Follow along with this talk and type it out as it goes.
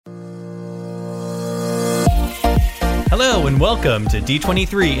Hello and welcome to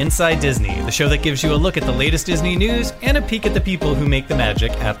D23 Inside Disney, the show that gives you a look at the latest Disney news and a peek at the people who make the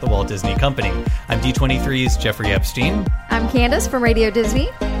magic at the Walt Disney Company. I'm D23's Jeffrey Epstein. I'm Candace from Radio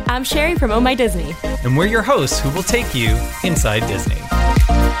Disney. I'm Sherry from Oh My Disney. And we're your hosts who will take you inside Disney.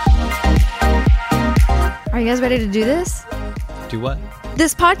 Are you guys ready to do this? Do what?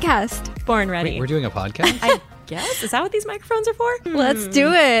 This podcast. Born ready. Wait, we're doing a podcast? I guess. Is that what these microphones are for? Let's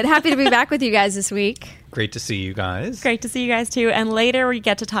do it. Happy to be back with you guys this week. Great to see you guys. Great to see you guys too. And later we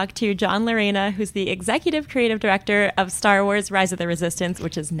get to talk to John Lorena, who's the executive creative director of Star Wars Rise of the Resistance,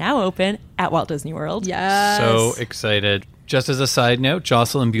 which is now open at Walt Disney World. Yes. So excited. Just as a side note,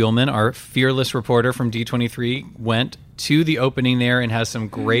 Jocelyn Buellman, our fearless reporter from D23, went to the opening there and has some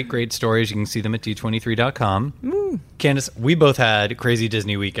great stories. You can see them at d23.com. Candace, we both had crazy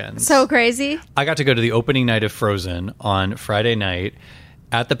Disney weekends. So crazy. I got to go to the opening night of Frozen on Friday night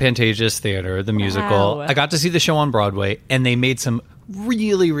at the Pantages Theater, the musical. Wow. I got to see the show on Broadway, and they made some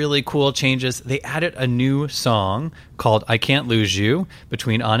really cool changes. They added a new song called I Can't Lose You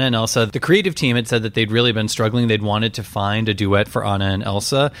between Anna and Elsa. The creative team had said that they'd really been struggling. They'd wanted to find a duet for Anna and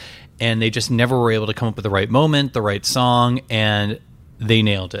Elsa, and they just never were able to come up with the right moment, the right song, and they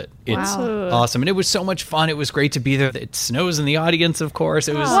nailed it. It's awesome. And it was so much fun. It was great to be there. It snows in the audience, of course.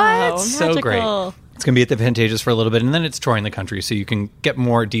 It was so magical. great. It's going to be at the Pantages for a little bit, and then it's touring the country, so you can get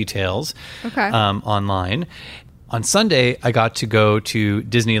more details online. On Sunday, I got to go to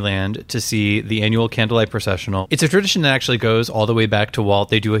Disneyland to see the annual Candlelight Processional. It's a tradition that actually goes all the way back to Walt.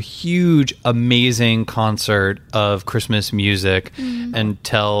 They do a huge, amazing concert of Christmas music and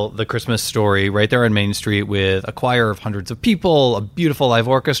tell the Christmas story right there on Main Street with a choir of hundreds of people, a beautiful live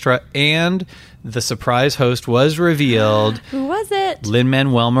orchestra, and the surprise host was revealed. Who was it?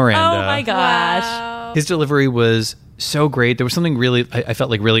 Lin-Manuel Miranda. Oh my gosh. Wow. His delivery was so great. There was something really, I felt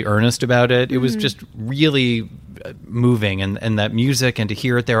like really earnest about it. It was just really moving, and that music, and to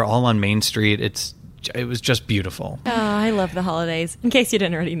hear it there all on Main Street, it was just beautiful. Oh, I love the holidays, in case you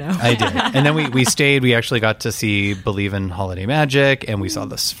didn't already know. I did. And then we stayed. We actually got to see Believe in Holiday Magic, and we saw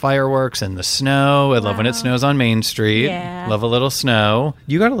the fireworks and the snow. I love when it snows on Main Street. Yeah. Love a little snow.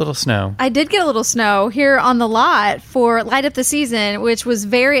 You got a little snow. I did get a little snow here on the lot for Light Up the Season, which was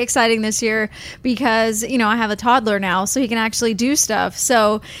very exciting this year because, I have a toddler now, so he can actually do stuff.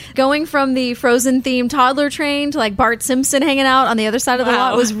 So going from the Frozen-themed toddler train to like Bart Simpson hanging out on the other side of the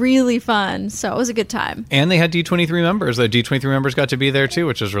lot was really fun. So it was a good time. And they had D23 members. The D23 members got to be there too,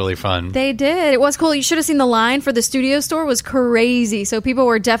 which was really fun. They did. It was cool. You should have seen the line for the studio store was crazy. So people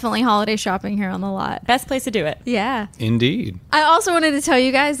were definitely holiday shopping here on the lot. Best place to do it. Yeah. Indeed. I also wanted to tell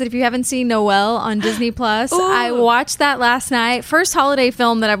you guys that if you haven't seen Noelle on Disney Plus, I watched that last night. First holiday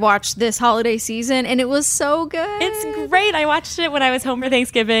film that I've watched this holiday season, and it was so good. It's great. I watched it when I was home for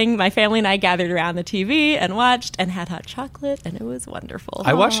Thanksgiving. My family and I gathered around the TV and watched and had hot chocolate, and it was wonderful.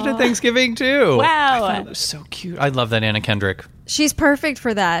 I watched it at Thanksgiving too. Wow. I thought it was so cute. I love that Anna Kendrick. She's perfect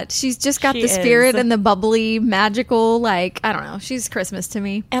for that. She's just got She the spirit is. and the bubbly, magical, I don't know. She's Christmas to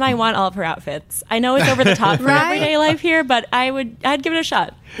me. And I want all of her outfits. I know it's over the top for Right? everyday life here, but I'd give it a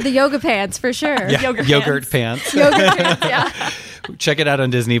shot. The yoga pants, for sure. Yogurt pants. Yoga pants, yeah. Check it out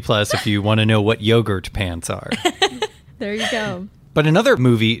on Disney Plus if you want to know what yogurt pants are. There you go. But in other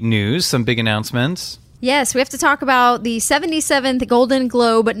movie news, some big announcements. Yes, we have to talk about the 77th Golden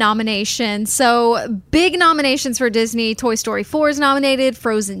Globe nomination. So, big nominations for Disney. Toy Story 4 is nominated,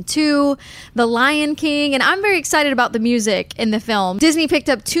 Frozen 2, The Lion King, and I'm very excited about the music in the film. Disney picked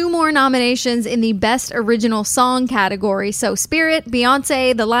up 2 more nominations in the Best Original Song category. So, Spirit,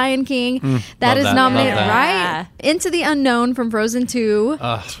 Beyonce, The Lion King, that is that. nominated, Love that. right? Into the Unknown from Frozen 2.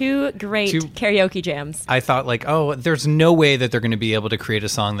 Two great karaoke jams. I thought there's no way that they're going to be able to create a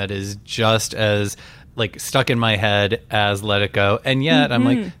song that is just as stuck in my head as Let It Go. And yet I'm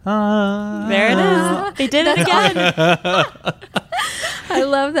like, There it is. They did it again. I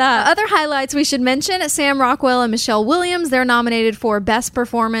love that. Other highlights we should mention, Sam Rockwell and Michelle Williams. They're nominated for Best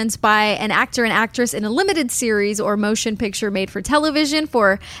Performance by an Actor and Actress in a Limited Series or Motion Picture Made for Television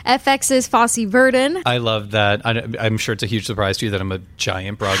for FX's Fosse Verdon. I love that. I'm sure it's a huge surprise to you that I'm a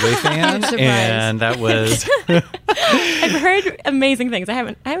giant Broadway fan. surprised. And that was... I've heard amazing things. I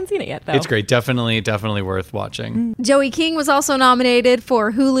haven't seen it yet, though. It's great. Definitely worth watching. Joey King was also nominated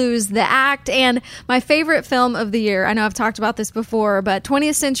for Hulu's The Act, and my favorite film of the year, I know I've talked about this before, but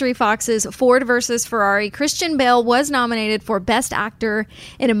 20th Century Fox's Ford versus Ferrari. Christian Bale was nominated for Best Actor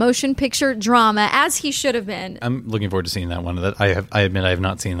in a Motion Picture Drama, as he should have been. I'm looking forward to seeing that one. I admit I have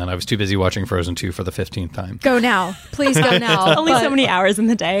not seen that. I was too busy watching Frozen 2 for the 15th time. Go now. Please go now. Only so many hours in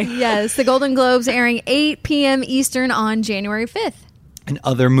the day. Yes, the Golden Globes airing 8 p.m. Eastern on January 5th. In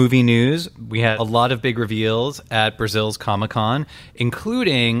other movie news, we had a lot of big reveals at Brazil's Comic-Con,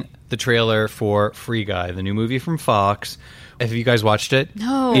 including the trailer for Free Guy, the new movie from Fox. Have you guys watched it?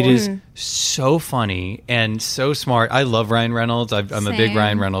 No. It is so funny and so smart. I love Ryan Reynolds. I'm a big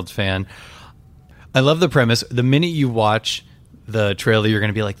Ryan Reynolds fan. I love the premise. The minute you watch the trailer, you're going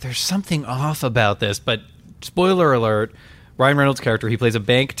to be like, there's something off about this. But spoiler alert, Ryan Reynolds' character, he plays a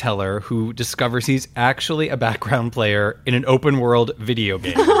bank teller who discovers he's actually a background player in an open world video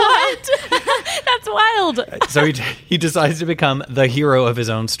game. What? That's wild. So he decides to become the hero of his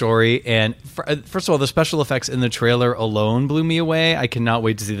own story. And first of all, the special effects in the trailer alone blew me away. I cannot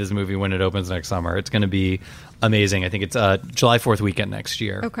wait to see this movie when it opens next summer. It's going to be amazing. I think it's July 4th weekend next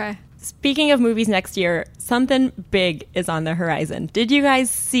year. Okay. Speaking of movies next year, something big is on the horizon. Did you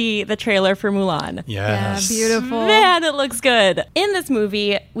guys see the trailer for Mulan? Yes. Yeah, beautiful. Man, it looks good. In this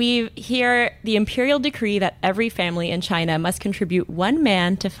movie, we hear the imperial decree that every family in China must contribute one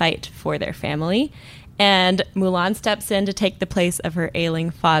man to fight for their family. And Mulan steps in to take the place of her ailing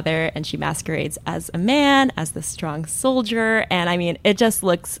father, and she masquerades as a man, as the strong soldier. And I mean, it just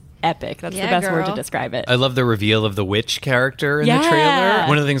looks epic. That's the best word to describe it. I love the reveal of the witch character in the trailer.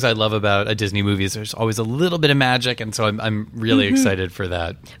 One of the things I love about a Disney movie is there's always a little bit of magic, and so I'm really excited for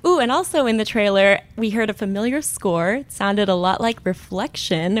that. Ooh, and also in the trailer, we heard a familiar score. It sounded a lot like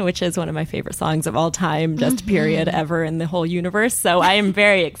Reflection, which is one of my favorite songs of all time, just period, ever in the whole universe. So I am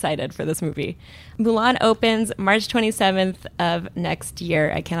very excited for this movie. Mulan opens March 27th of next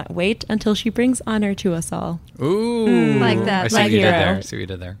year. I cannot wait until she brings honor to us all. Ooh. Like that. I see Like what you did hero. there. I see what you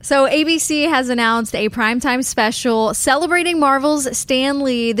did there. So ABC has announced a primetime special celebrating Marvel's Stan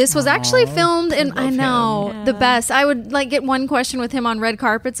Lee. This was actually filmed in, I know, the best. I would like get one question with him on red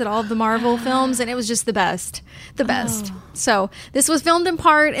carpets at all of the Marvel films, and it was just the best. The best. So this was filmed in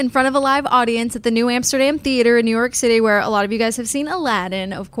part in front of a live audience at the New Amsterdam Theater in New York City, where a lot of you guys have seen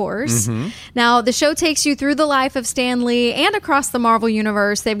Aladdin, of course. Now, the show takes you through the life of Stan Lee and across the Marvel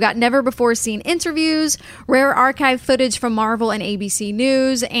universe. They've got never-before-seen interviews, rare archive footage from Marvel and ABC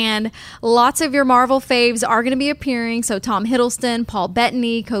News, and lots of your Marvel faves are going to be appearing. So Tom Hiddleston, Paul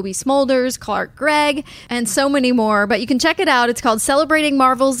Bettany, Kobe Smulders, Clark Gregg, and so many more. But you can check it out. It's called Celebrating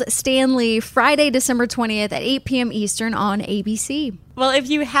Marvel's Stan Lee, Friday, December 20th at 8 p.m. Eastern on ABC. Well, if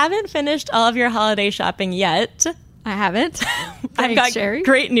you haven't finished all of your holiday shopping yet, I haven't. I've got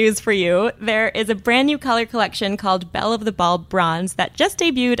great news for you. There is a brand new color collection called Belle of the Ball Bronze that just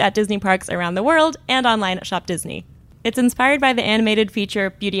debuted at Disney parks around the world and online at Shop Disney. It's inspired by the animated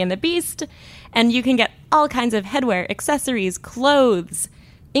feature Beauty and the Beast, and you can get all kinds of headwear, accessories, clothes,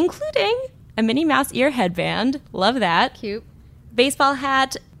 including a Minnie Mouse ear headband. Love that. Cute. Baseball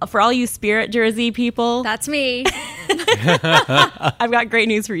hat for all you Spirit jersey people. That's me. I've got great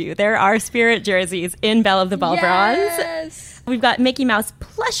news for you. There are Spirit jerseys in Belle of the Ball Bronze. We've got Mickey Mouse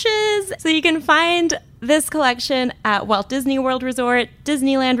plushes. So you can find this collection at Walt Disney World Resort,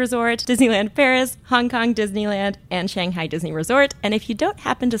 Disneyland Resort, Disneyland Paris, Hong Kong Disneyland, and Shanghai Disney Resort. And if you don't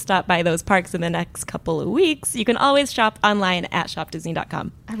happen to stop by those parks in the next couple of weeks, you can always shop online at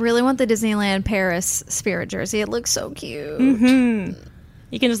shopdisney.com. I really want the Disneyland Paris Spirit jersey. It looks so cute.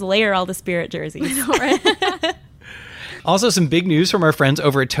 You can just layer all the Spirit jerseys. Also, some big news from our friends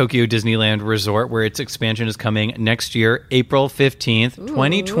over at Tokyo Disneyland Resort, where its expansion is coming next year, April 15th,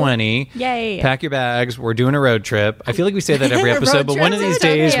 2020. Yay. Pack your bags. We're doing a road trip. I feel like we say that every episode, but one of these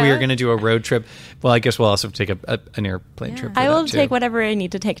days we are going to do a road trip. Well, I guess we'll also take an airplane trip for I will that, too. take whatever I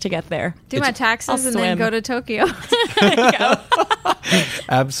need to take to get there. Do my taxes and then go to Tokyo.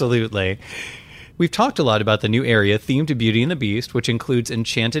 Absolutely. We've talked a lot about the new area themed to Beauty and the Beast, which includes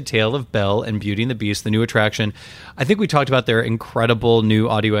Enchanted Tale of Belle and Beauty and the Beast, the new attraction. I think we talked about their incredible new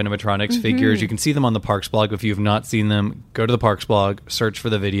audio animatronics figures. You can see them on the Parks blog. If you have not seen them, go to the Parks blog, search for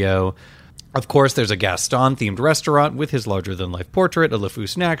the video. Of course, there's a Gaston-themed restaurant with his larger-than-life portrait, a LeFou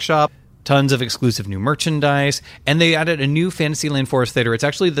snack shop, tons of exclusive new merchandise, and they added a new Fantasyland Forest Theater. It's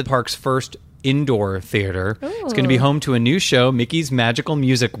actually the park's first indoor theater. Ooh. It's going to be home to a new show, Mickey's Magical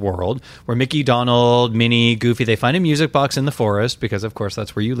Music World, where Mickey, Donald, Minnie, Goofy, they find a music box in the forest, because of course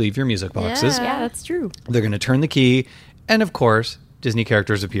that's where you leave your music boxes. Yeah, that's true. They're going to turn the key, and of course Disney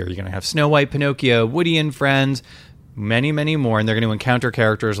characters appear. You're going to have Snow White, Pinocchio, Woody and Friends, many, many more, and they're going to encounter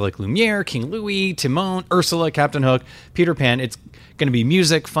characters like Lumiere, King Louie, Timon, Ursula, Captain Hook, Peter Pan. It's going to be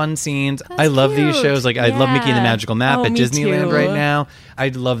music, fun scenes. I love these shows. Like, I love Mickey and the Magical Map at Disneyland right now. I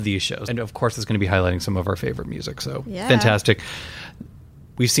love these shows. And of course, it's going to be highlighting some of our favorite music. So fantastic.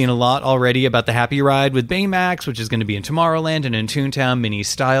 We've seen a lot already about the Happy Ride with Baymax, which is going to be in Tomorrowland, and in Toontown, Mini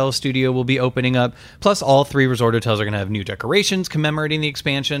Style Studio will be opening up. Plus, all 3 resort hotels are going to have new decorations commemorating the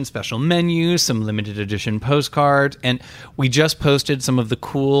expansion, special menus, some limited edition postcards, and we just posted some of the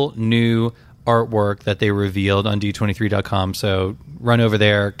cool new artwork that they revealed on D23.com, so run over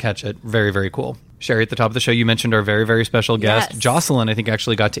there, catch it. Very, very cool. Sherry, at the top of the show, you mentioned our very, very special guest. Yes. Jocelyn, I think,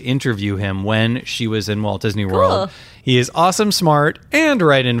 actually got to interview him when she was in Walt Disney World. Cool. He is awesome, smart, and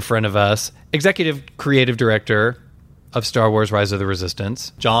right in front of us, Executive Creative Director of Star Wars Rise of the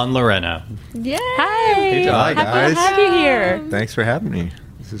Resistance, John Lorena. Yay! Hi! Hey, John. Hi, guys. Happy to have you here. Thanks for having me.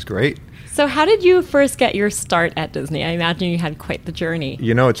 This is great. So how did you first get your start at Disney? I imagine you had quite the journey.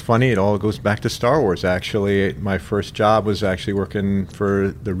 You know, it's funny. It all goes back to Star Wars, actually. My first job was actually working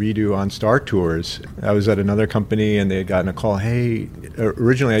for the redo on Star Tours. I was at another company, and they had gotten a call, hey,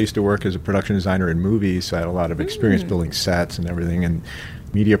 originally I used to work as a production designer in movies, so I had a lot of experience building sets and everything, and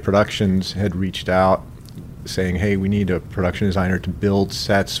Media Productions had reached out saying, hey, we need a production designer to build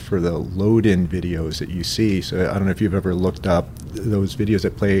sets for the load-in videos that you see. So I don't know if you've ever looked up those videos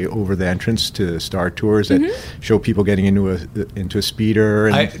that play over the entrance to Star Tours that show people getting into a speeder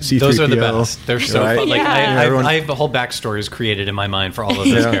and C-3PO. Those are the best. They're so fun. Like, Yeah. I have the whole backstories created in my mind for all of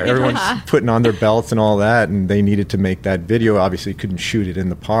those characters. Everyone's putting on their belts and all that, and they needed to make that video. Obviously, couldn't shoot it in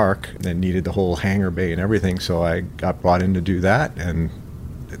the park and needed the whole hangar bay and everything. So I got brought in to do that, and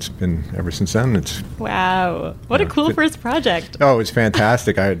it's been ever since then. It's wow, what a cool first project! Oh, it's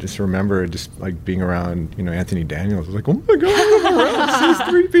fantastic. I just remember just like being around, Anthony Daniels. I was like, oh my god, I'm around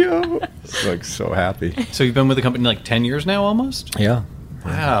C-3PO. It's like so happy. So you've been with the company like 10 years now, almost? Yeah.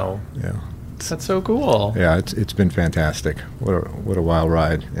 Wow. Yeah. That's so cool. Yeah, it's been fantastic. What a wild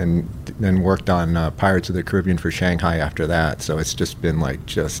ride, and then worked on Pirates of the Caribbean for Shanghai after that. So it's just been like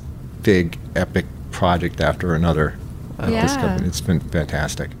just big epic project after another. This company. It's been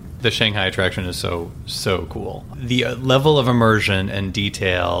fantastic. The Shanghai attraction is so cool. The level of immersion and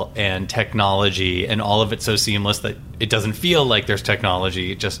detail and technology and all of it so seamless that it doesn't feel like there's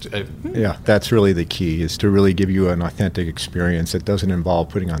technology. Yeah, that's really the key, is to really give you an authentic experience that doesn't involve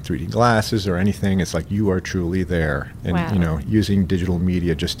putting on 3D glasses or anything. It's like you are truly there, and using digital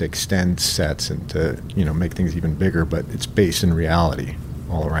media just to extend sets and to make things even bigger. But it's based in reality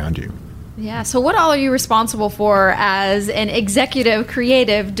all around you. Yeah, so what all are you responsible for as an executive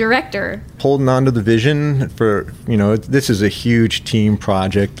creative director? Holding on to the vision for, this is a huge team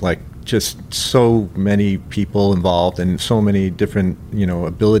project, like just so many people involved and so many different,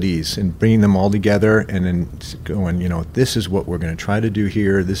 abilities, and bringing them all together and then going, this is what we're going to try to do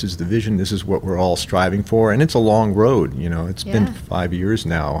here. This is the vision. This is what we're all striving for. And it's a long road. It's been 5 years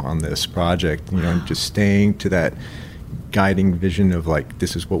now on this project, just staying to that guiding vision of like,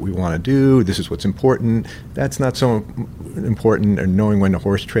 this is what we want to do, this is what's important, that's not so important, or knowing when to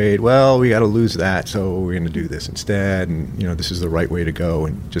horse trade, well, we got to lose that, so we're going to do this instead, and this is the right way to go,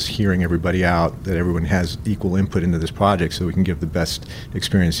 and just hearing everybody out, that everyone has equal input into this project so we can give the best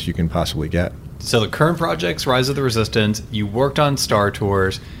experience you can possibly get. So the current project's Rise of the Resistance, you worked on Star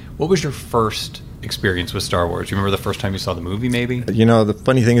Tours. What was your first experience with Star Wars? You remember the first time you saw the movie, maybe? The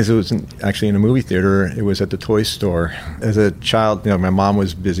funny thing is, it wasn't actually in a movie theater. It was at the toy store. As a child, my mom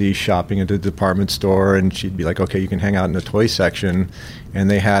was busy shopping at the department store, and she'd be like, okay, you can hang out in the toy section. And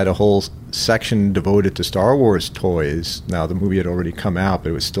they had a whole section devoted to Star Wars toys. Now, the movie had already come out, but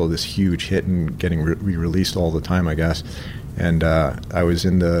it was still this huge hit and getting re-released all the time, I guess. And I was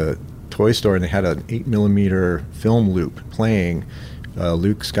in the toy store, and they had an 8mm film loop playing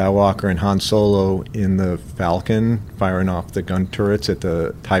Luke Skywalker and Han Solo in the Falcon firing off the gun turrets at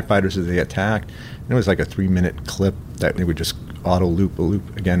the TIE fighters as they attacked. And it was like a 3-minute clip that they would just auto loop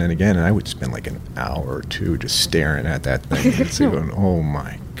again and again, and I would spend like an hour or two just staring at that thing and going, oh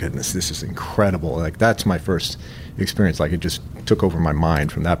my goodness, this is incredible. Like, that's my first experience. Like, it just took over my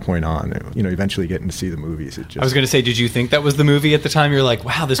mind from that point on. Eventually getting to see the movies, I was going to say, did you think that was the movie at the time? You're like,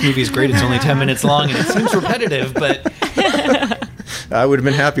 wow, this movie is great, it's only 10 minutes long and it seems repetitive, but I would have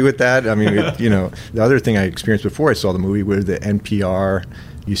been happy with that. I mean, the other thing I experienced before I saw the movie were the NPR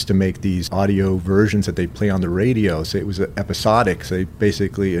used to make these audio versions that they play on the radio. So it was episodic. So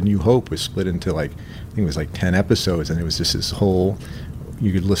basically, A New Hope was split into I think it was 10 episodes, and it was just this whole,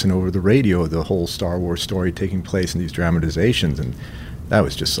 you could listen over the radio, the whole Star Wars story taking place in these dramatizations, and that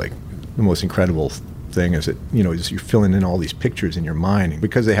was just like the most incredible thing. Is it, just you're filling in all these pictures in your mind, and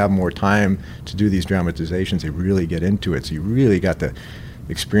because they have more time to do these dramatizations, they really get into it. So you really got to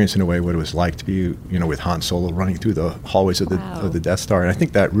experience in a way what it was like to be, with Han Solo running through the hallways of the Death Star. And I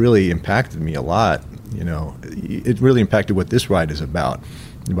think that really impacted me a lot. It really impacted what this ride is about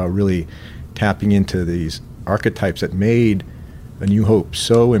really tapping into these archetypes that made A New Hope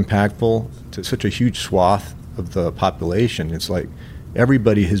so impactful to such a huge swath of the population. It's like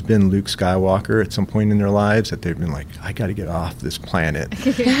everybody has been Luke Skywalker at some point in their lives, that they've been like, I got to get off this planet.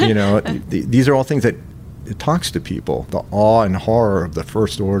 These are all things that it talks to people. The awe and horror of the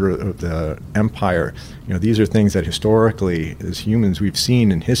First Order of the Empire. These are things that historically, as humans, we've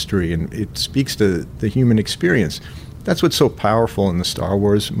seen in history, and it speaks to the human experience. That's what's so powerful in the Star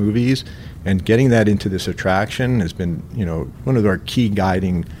Wars movies, and getting that into this attraction has been, one of our key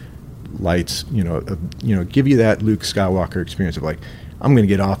guiding lights. Give you that Luke Skywalker experience of like, I'm going to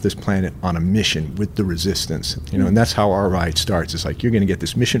get off this planet on a mission with the Resistance, and that's how our ride starts. It's like, you're going to get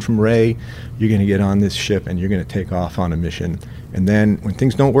this mission from Rey, you're going to get on this ship, and you're going to take off on a mission. And then when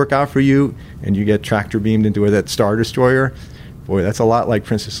things don't work out for you, and you get tractor beamed into that Star Destroyer, boy, that's a lot like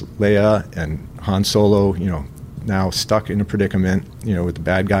Princess Leia and Han Solo, now stuck in a predicament, with the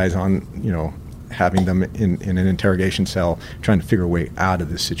bad guys on, having them in an interrogation cell, trying to figure a way out of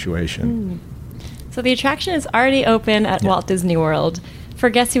this situation. So the attraction is already open at Walt Disney World. For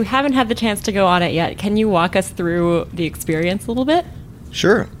guests who haven't had the chance to go on it yet, can you walk us through the experience a little bit?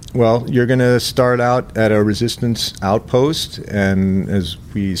 Sure. Well, you're going to start out at a Resistance outpost, and as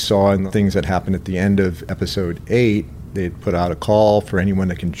we saw in the things that happened at the end of Episode 8, they put out a call for anyone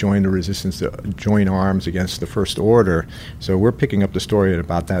that can join the Resistance to join arms against the First Order. So we're picking up the story at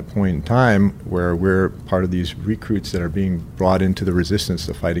about that point in time, where we're part of these recruits that are being brought into the Resistance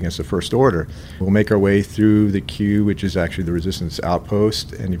to fight against the First Order. We'll make our way through the queue, which is actually the Resistance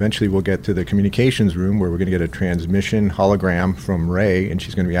outpost, and eventually we'll get to the communications room, where we're going to get a transmission hologram from Rey, and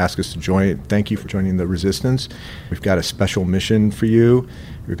she's going to be asked us to join. Thank you for joining the Resistance. We've got a special mission for you.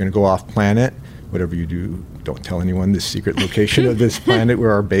 You're going to go off planet. Whatever you do, don't tell anyone the secret location of this planet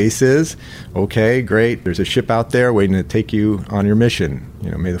where our base is. Okay, great. There's a ship out there waiting to take you on your mission.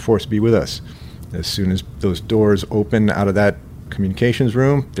 May the Force be with us. As soon as those doors open out of that communications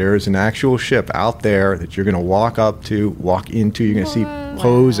room, there's an actual ship out there that you're going to walk into. You're going to see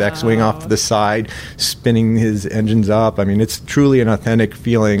Poe's X-Wing off to the side, spinning his engines up. I mean, it's truly an authentic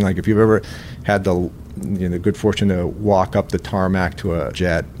feeling. Like if you've ever had the good fortune to walk up the tarmac to a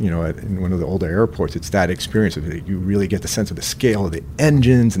jet, in one of the older airports, it's that experience of it. You really get the sense of the scale of the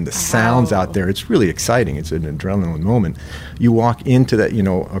engines and the sounds out there. It's really exciting. It's an adrenaline moment. You walk into that,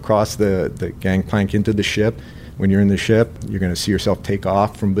 across the gangplank into the ship. When you're in the ship, you're going to see yourself take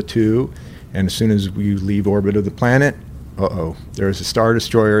off from Batuu, and as soon as we leave orbit of the planet, there's a Star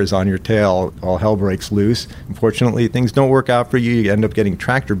Destroyer is on your tail. All hell breaks loose. Unfortunately, things don't work out for you. You end up getting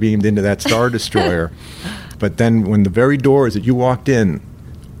tractor beamed into that Star Destroyer. But then when the very doors that you walked in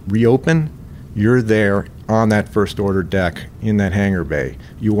reopen, you're there on that First Order deck in that hangar bay.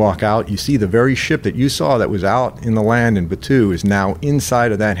 You walk out, you see the very ship that you saw that was out in the land in Batuu is now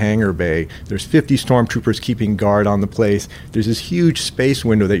inside of that hangar bay. There's 50 stormtroopers keeping guard on the place. There's this huge space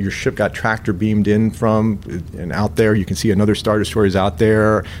window that your ship got tractor beamed in from, and out there you can see another Star Destroyers out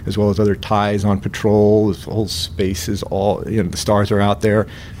there, as well as other TIEs on patrol. This whole space is all, the stars are out there.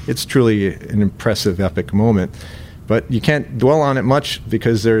 It's truly an impressive, epic moment. But you can't dwell on it much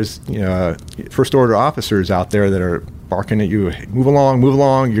because there's First Order officers out there that are barking at you, hey, move along,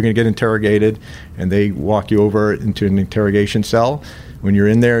 you're going to get interrogated. And they walk you over into an interrogation cell. When you're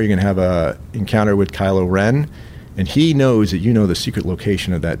in there, you're going to have an encounter with Kylo Ren. And he knows that you know the secret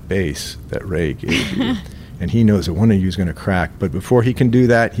location of that base that Rey gave you. And he knows that one of you is going to crack. But before he can do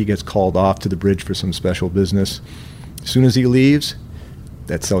that, he gets called off to the bridge for some special business. As soon as he leaves,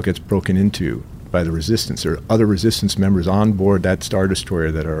 that cell gets broken into by the Resistance. There are other Resistance members on board that Star Destroyer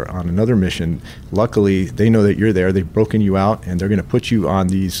that are on another mission. Luckily, they know that you're there. They've broken you out, and they're going to put you on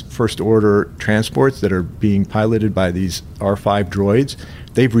these First Order transports that are being piloted by these R5 droids.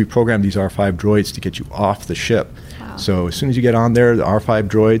 They've reprogrammed these R5 droids to get you off the ship. Wow. So as soon as you get on there, the R5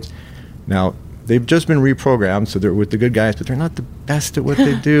 droids, now they've just been reprogrammed, so they're with the good guys, but they're not the best at what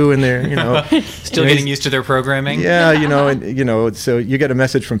they do, and they're, still getting used to their programming. Yeah, so you get a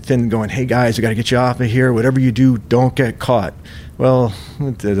message from Finn going, hey guys, we got to get you off of here. Whatever you do, don't get caught. Well,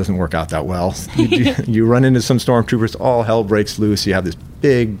 it doesn't work out that well. You run into some stormtroopers, all hell breaks loose. You have this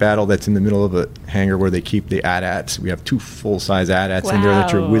big battle that's in the middle of a hangar where they keep the AT-ATs. We have 2 full-size AT-ATs in there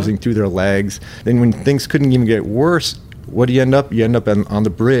that you're whizzing through their legs. Then when things couldn't even get worse, what do you end up? You end up on the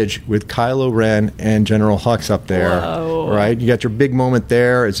bridge with Kylo Ren and General Hux up there. Whoa. Right? You got your big moment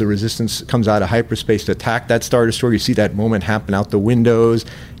there as the Resistance comes out of hyperspace to attack that Star Destroyer. You see that moment happen out the windows.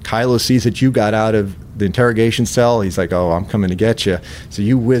 Kylo sees that you got out of the interrogation cell. He's like, oh, I'm coming to get you. So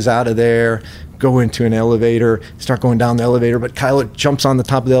you whiz out of there, go into an elevator, start going down the elevator, but Kylo jumps on the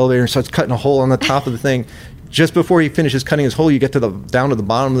top of the elevator and starts cutting a hole on the top of the thing. Just before he finishes cutting his hole, you get down to the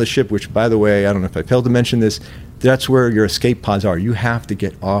bottom of the ship, which, by the way, I don't know if I failed to mention this, that's where your escape pods are. You have to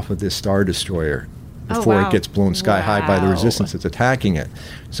get off of this Star Destroyer before it gets blown sky high by the resistance that's attacking it.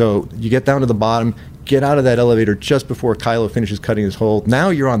 So you get down to the bottom, get out of that elevator just before Kylo finishes cutting his hole. Now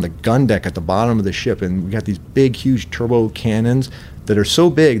you're on the gun deck at the bottom of the ship, and we got these big, huge turbo cannons that are so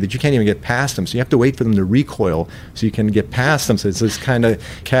big that you can't even get past them. So you have to wait for them to recoil so you can get past them. So it's this kind of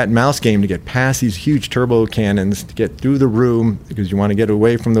cat and mouse game to get past these huge turbo cannons, to get through the room, because you want to get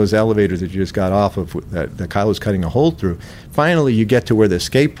away from those elevators that you just got off of that Kylo's cutting a hole through. Finally, you get to where the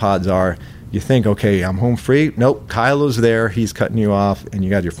escape pods are. You think, okay, I'm home free. Nope, Kylo's there. He's cutting you off, and you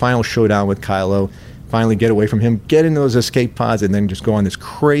got your final showdown with Kylo. Finally get away from him, get in those escape pods, and then just go on this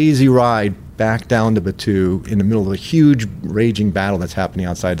crazy ride back down to Batuu in the middle of a huge raging battle that's happening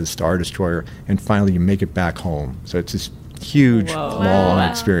outside the Star Destroyer, and finally you make it back home. So it's this huge, long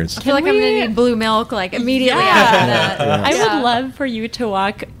experience. I feel like I'm going to need blue milk like immediately after that. Yeah. I would love for you to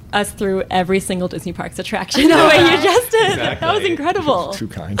walk us through every single Disney Parks attraction the way you just did. Exactly. That was incredible. Too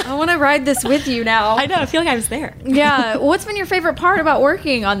kind. I want to ride this with you now. I know. I feel like I was there. Yeah. What's been your favorite part about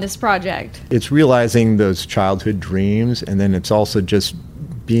working on this project? It's realizing those childhood dreams, and then it's also just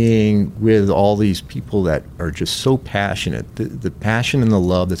being with all these people that are just so passionate. The passion and the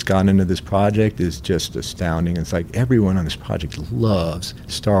love that's gone into this project is just astounding. It's like everyone on this project loves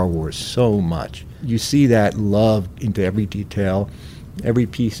Star Wars so much. You see that love into every detail. Every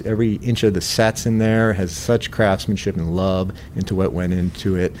piece, every inch of the sets in there has such craftsmanship and love into what went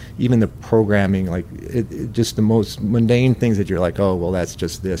into it. Even the programming, like it just the most mundane things that you're like, oh, well, that's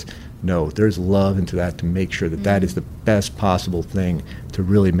just this. No, there's love into that to make sure that that is the best possible thing to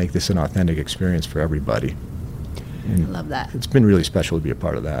really make this an authentic experience for everybody. And I love that. It's been really special to be a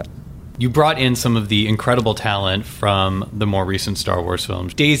part of that. You brought in some of the incredible talent from the more recent Star Wars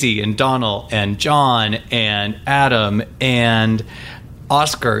films. Daisy and Donald and John and Adam and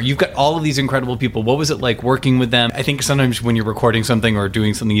Oscar. You've got all of these incredible people. What was it like working with them? I think sometimes when you're recording something or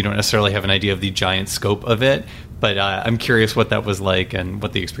doing something, you don't necessarily have an idea of the giant scope of it. But I'm curious what that was like and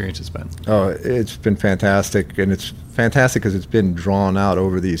what the experience has been. Oh, it's been fantastic. And it's fantastic because it's been drawn out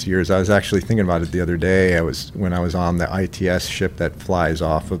over these years. I was actually thinking about it the other day. When I was on the ITS ship that flies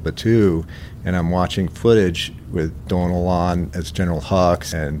off of Batuu, and I'm watching footage with Donald on as General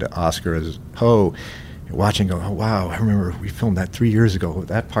Hux and Oscar as Poe. Watching, go, oh wow! I remember we filmed that 3 years ago.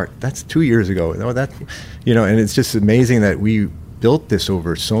 That part, that's 2 years ago. And it's just amazing that we built this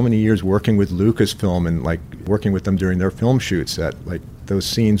over so many years, working with Lucasfilm and like working with them during their film shoots. That like those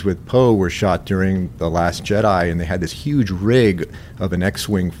scenes with Poe were shot during The Last Jedi, and they had this huge rig of an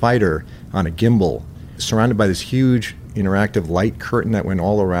X-wing fighter on a gimbal, surrounded by this huge interactive light curtain that went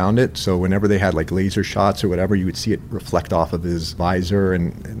all around it. So whenever they had like laser shots or whatever, you would see it reflect off of his visor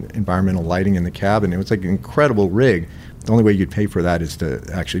and environmental lighting in the cabin. It was like an incredible rig. The only way you'd pay for that is to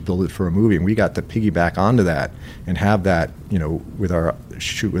actually build it for a movie. And we got to piggyback onto that and have that, with our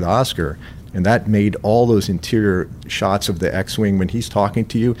shoot with Oscar. And that made all those interior shots of the X-Wing, when he's talking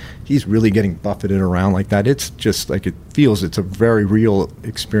to you, he's really getting buffeted around like that. It's just like it's a very real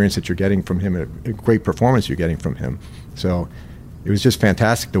experience that you're getting from him, a great performance you're getting from him. So it was just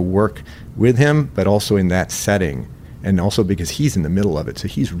fantastic to work with him, but also in that setting. And also because he's in the middle of it. So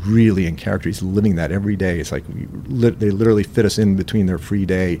he's really in character. He's living that every day. It's like they literally fit us in between their free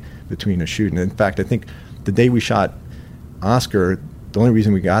day, between a shoot. And in fact, I think the day we shot Oscar, the only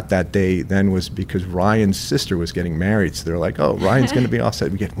reason we got that day then was because Ryan's sister was getting married. So they're like, oh, Ryan's going to be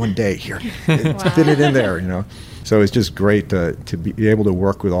offset. We get 1 day here. Fit it in there, So it's just great to be able to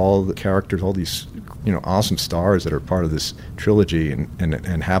work with all the characters, all these, awesome stars that are part of this trilogy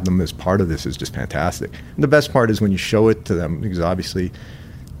and have them as part of this is just fantastic. And the best part is when you show it to them, because obviously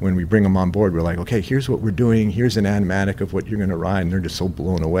when we bring them on board, we're like, okay, here's what we're doing. Here's an animatic of what you're going to ride. And they're just so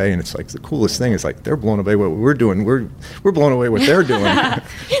blown away. And it's like the coolest thing is like they're blown away what we're doing. We're blown away what they're doing.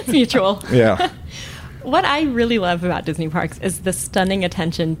 It's mutual. Yeah. What I really love about Disney Parks is the stunning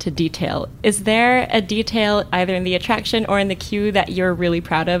attention to detail. Is there a detail either in the attraction or in the queue that you're really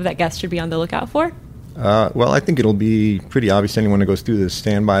proud of that guests should be on the lookout for? Well, I think it'll be pretty obvious to anyone who goes through the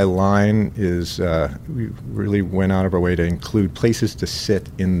standby line is we really went out of our way to include places to sit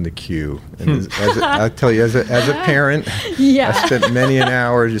in the queue. And I'll tell you, as a parent, I spent many an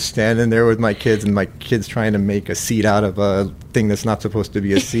hour just standing there with my kids and my kids trying to make a seat out of a thing that's not supposed to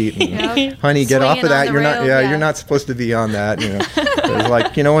be a seat. And, honey, get off of that. You're not supposed to be on that. So it's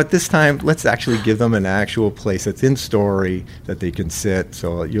like, you know what, this time let's actually give them an actual place that's in story that they can sit.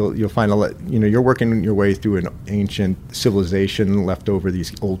 So you'll find you're working your way through an ancient civilization left over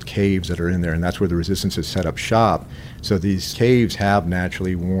these old caves that are in there, and that's where the Resistance has set up shop. So these caves have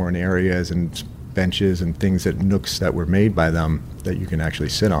naturally worn areas and benches and nooks that were made by them. that you can actually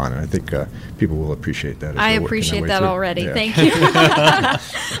sit on. And I think people will appreciate that. I appreciate that already. Yeah. Thank you.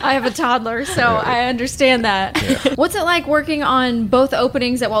 I have a toddler, so I understand that. Yeah. What's it like working on both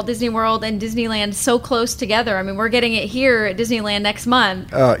openings at Walt Disney World and Disneyland so close together? I mean, we're getting it here at Disneyland next month.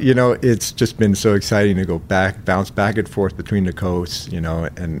 It's just been so exciting to go bounce back and forth between the coasts,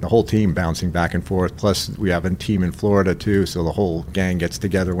 and the whole team bouncing back and forth. Plus, we have a team in Florida, too, so the whole gang gets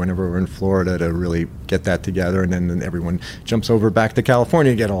together whenever we're in Florida to really get that together, and then everyone jumps over back to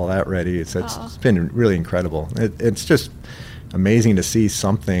California to get all that ready. It's been really incredible. It's just amazing to see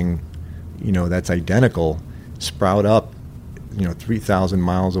something, that's identical sprout up, 3,000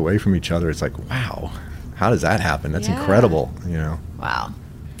 miles away from each other. It's like, wow, how does that happen? That's incredible, Wow.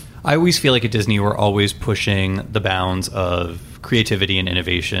 I always feel like at Disney we're always pushing the bounds of creativity and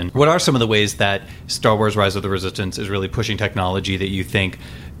innovation. What are some of the ways that Star Wars Rise of the Resistance is really pushing technology that you think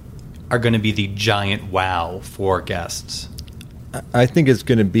are going to be the giant wow for guests? I think it's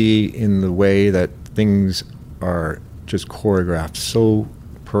going to be in the way that things are just choreographed so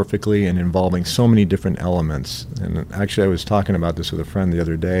perfectly and involving so many different elements. And actually, I was talking about this with a friend the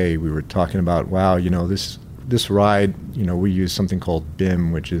other day. We were talking about, wow, this ride, we use something called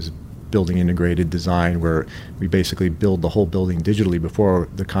BIM, which is Building Integrated Design, where we basically build the whole building digitally before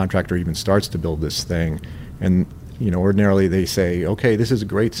the contractor even starts to build this thing. And ordinarily they say, okay, this is a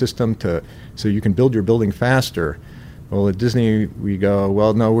great system so you can build your building faster. Well, at Disney, we go,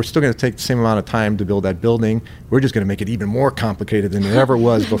 well, no, we're still going to take the same amount of time to build that building. We're just going to make it even more complicated than it ever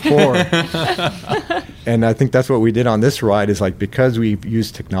was before. And I think that's what we did on this ride is because we've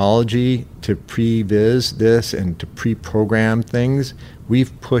used technology to pre-viz this and to pre-program things,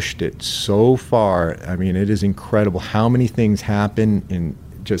 we've pushed it so far. I mean, it is incredible how many things happen in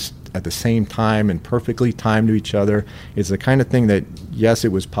just at the same time and perfectly timed to each other. It's the kind of thing that, yes,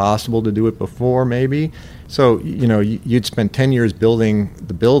 it was possible to do it before maybe. So, you'd spend 10 years building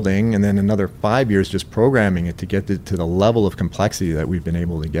the building and then another 5 years just programming it to get to the level of complexity that we've been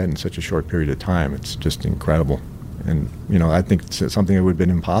able to get in such a short period of time. It's just incredible. And, I think it's something that would have been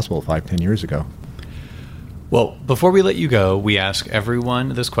impossible 5-10 years ago. Well, before we let you go, we ask everyone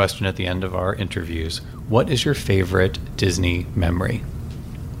this question at the end of our interviews. What is your favorite Disney memory?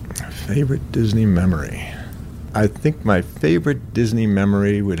 Favorite Disney memory? I think my favorite Disney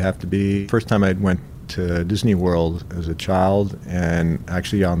memory would have to be first time I went to Disney World as a child and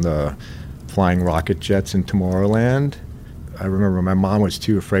actually on the flying rocket jets in Tomorrowland. I remember my mom was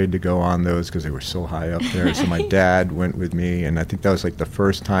too afraid to go on those because they were so high up there. So my dad went with me, and I think that was the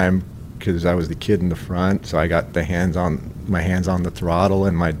first time because I was the kid in the front. So I got my hands on the throttle,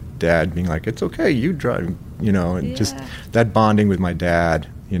 and my dad being like, "It's okay, you drive," and just that bonding with my dad.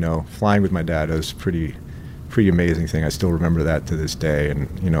 Flying with my dad was pretty amazing thing. I still remember that to this day. And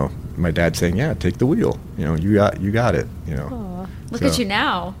my dad saying, "Yeah, take the wheel. You got it." Look at you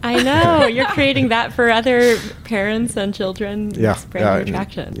now. I know you're creating that for other parents and children. Yeah, brand new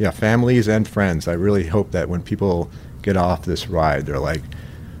attraction. Yeah, families and friends. I really hope that when people get off this ride, they're like,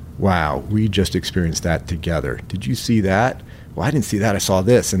 "Wow, we just experienced that together. Did you see that? Well, I didn't see that. I saw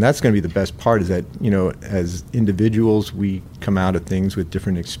this." And that's going to be the best part is that, as individuals, we come out of things with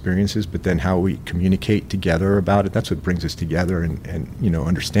different experiences, but then how we communicate together about it, that's what brings us together and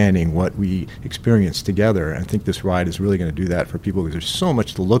understanding what we experience together. And I think this ride is really going to do that for people because there's so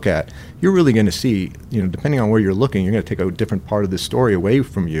much to look at. You're really going to see, depending on where you're looking, you're going to take a different part of the story away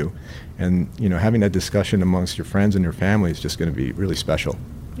from you. And, having that discussion amongst your friends and your family is just going to be really special.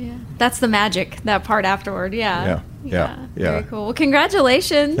 Yeah, that's the magic, that part afterward. Yeah. Very cool. Well,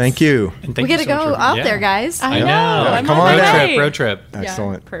 congratulations. Thank you. And thank we got to so go much up there, guys. I know. Yeah, come on down. Road trip.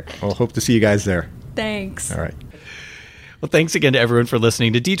 Excellent. Yeah, perfect. Well, hope to see you guys there. Thanks. All right. Well, thanks again to everyone for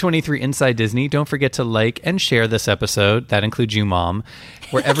listening to D23 Inside Disney. Don't forget to like and share this episode. That includes you, Mom,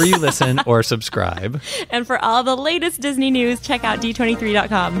 wherever you listen or subscribe. And for all the latest Disney news, check out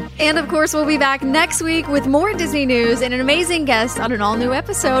D23.com. And of course, we'll be back next week with more Disney news and an amazing guest on an all-new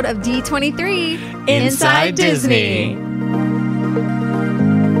episode of D23 Inside Disney.